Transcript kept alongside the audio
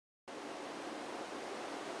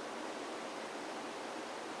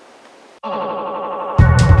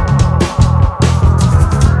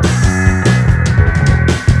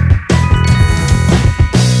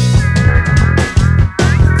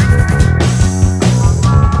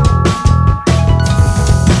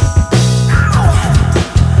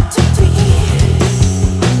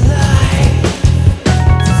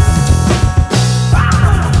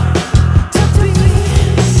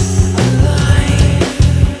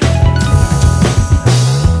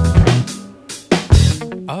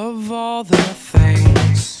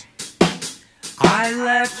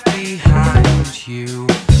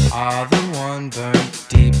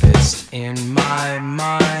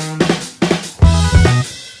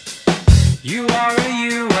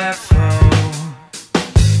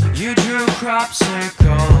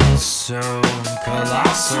so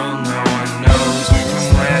colossal. No one knows from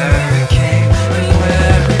where it came and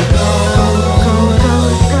where it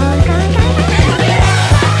goes.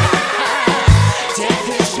 Death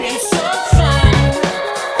has been so fun.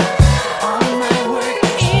 All my work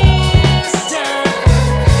is done.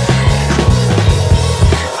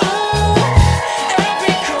 Oh,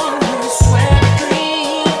 every corner swept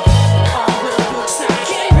clean. All the books I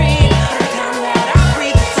can read, every time that I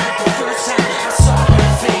read, it's like the first time I saw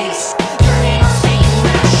her face. Your name is speaking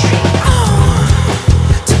in the street. Oh,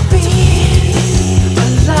 to be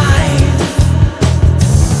alive.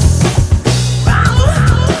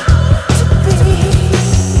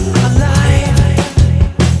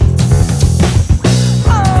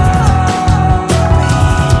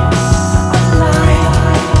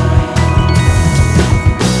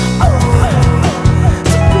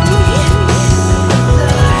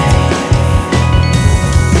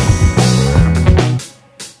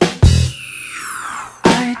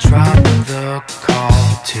 I dropped the call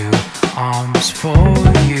to arms for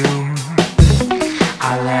you.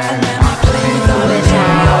 I let